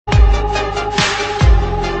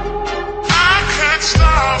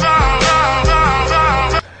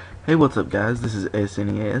Hey, what's up guys, this is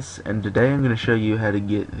SNES, and today I'm going to show you how to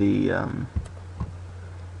get the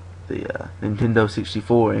Nintendo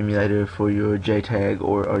 64 emulator for your JTAG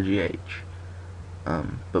or RGH.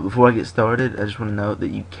 But before I get started, I just want to note that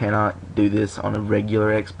you cannot do this on a regular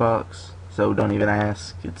Xbox, so don't even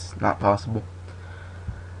ask, it's not possible.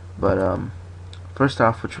 But first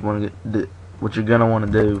off, what you're going to want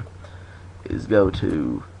to do is go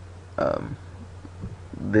to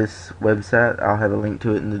this website. I'll have a link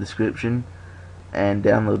to it in the description, and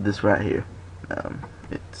download this right here.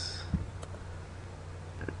 It's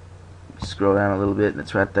scroll down a little bit and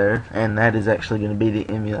it's right there, and that is actually going to be the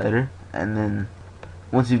emulator. And then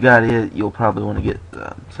once you've got it, you'll probably want to get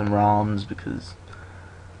some ROMs because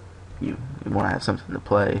you want to have something to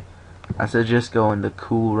play. I suggest going to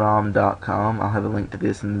coolrom.com. I'll have a link to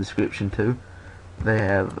this in the description too. They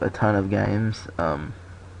have a ton of games.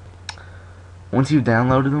 Once you've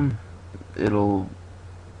downloaded them, it'll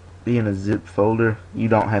be in a zip folder. You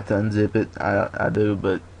don't have to unzip it. I do,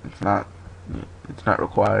 but it's not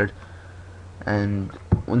required. And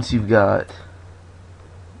once you've got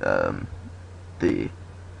the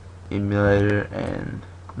emulator and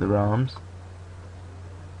the ROMs,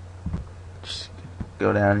 just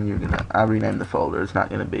go down and I renamed the folder. It's not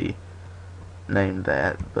gonna be named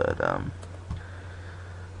that, but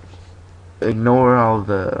ignore all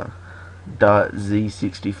the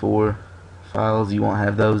 .z64 files. You won't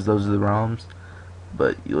have those are the ROMs,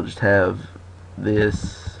 but you'll just have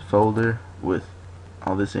this folder with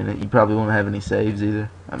all this in it. You probably won't have any saves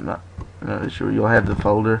either. I'm not really sure. You'll have the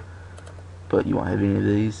folder, but you won't have any of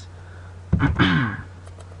these.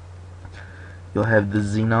 You'll have the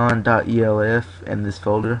xenon.elf and this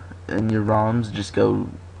folder, and your ROMs just go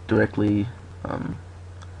directly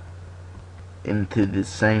into the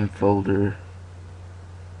same folder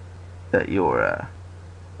that your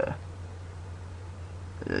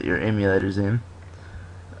emulator's in.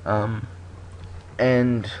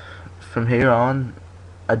 And from here on,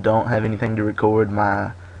 I don't have anything to record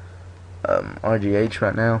my RGH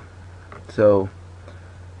right now, so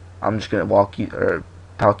I'm just gonna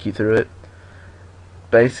talk you through it.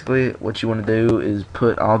 Basically, what you want to do is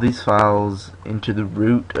put all these files into the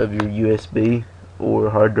root of your USB or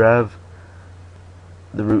hard drive,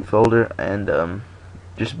 the root folder, and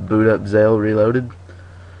just boot up Zale Reloaded,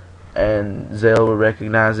 and Zale will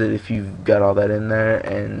recognize it if you've got all that in there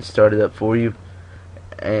and start it up for you.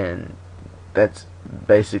 And that's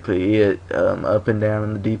basically it. Up and down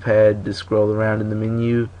on the D-pad to scroll around in the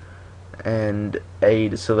menu, and A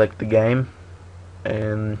to select the game,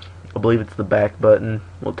 and I believe it's the back button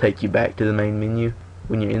will take you back to the main menu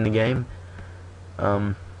when you're in the game.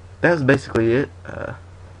 That was basically it.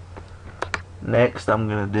 Next I'm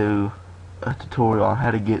gonna do a tutorial on how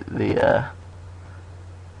to get the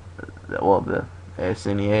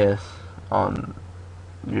SNES on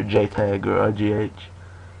your JTAG or RGH.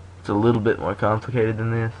 It's a little bit more complicated than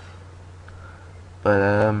this, but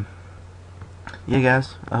yeah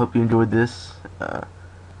guys, I hope you enjoyed this.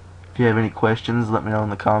 If you have any questions, let me know in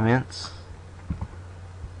the comments.